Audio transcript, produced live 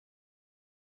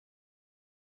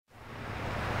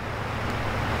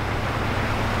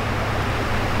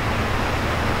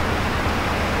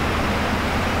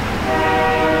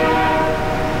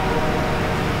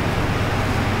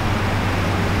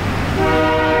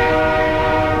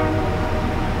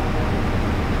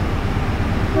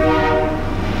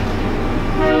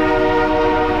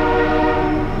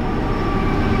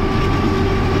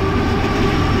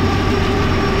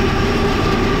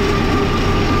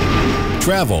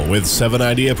Travel with 7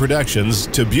 Idea Productions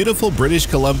to beautiful British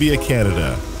Columbia,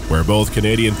 Canada, where both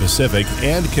Canadian Pacific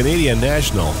and Canadian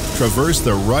National traverse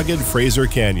the rugged Fraser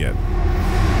Canyon.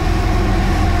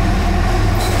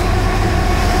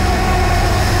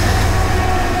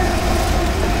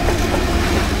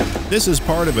 This is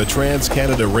part of a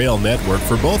Trans-Canada rail network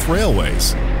for both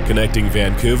railways, connecting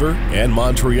Vancouver and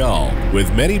Montreal,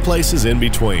 with many places in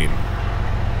between.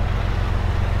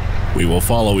 We will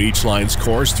follow each line's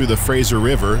course through the Fraser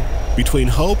River, between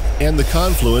Hope and the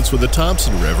confluence with the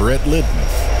Thompson River at Lytton.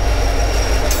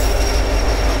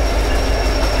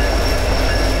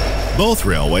 Both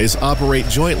railways operate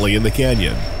jointly in the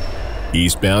canyon.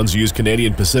 Eastbounds use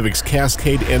Canadian Pacific's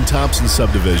Cascade and Thompson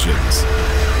subdivisions,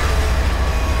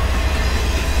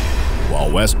 while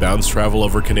westbounds travel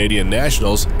over Canadian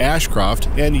National's Ashcroft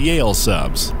and Yale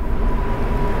subs.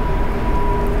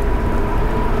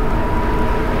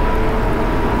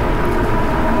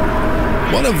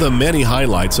 One of the many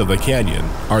highlights of the canyon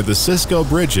are the Cisco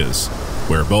Bridges,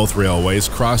 where both railways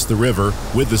cross the river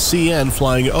with the CN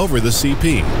flying over the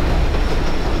CP.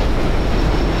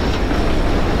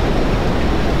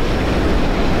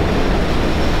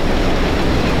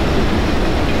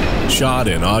 Shot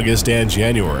in August and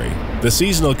January, the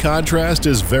seasonal contrast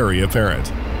is very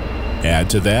apparent.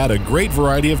 Add to that a great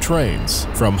variety of trains,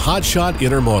 from hotshot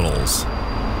intermodals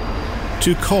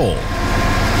to coal,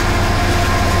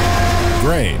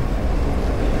 grain,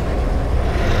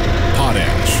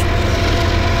 potash,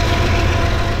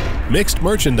 mixed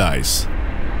merchandise,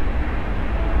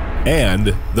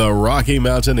 and the Rocky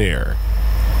Mountaineer.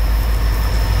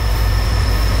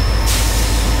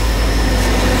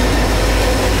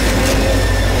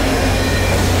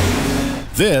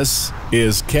 This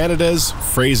is Canada's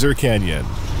Fraser Canyon.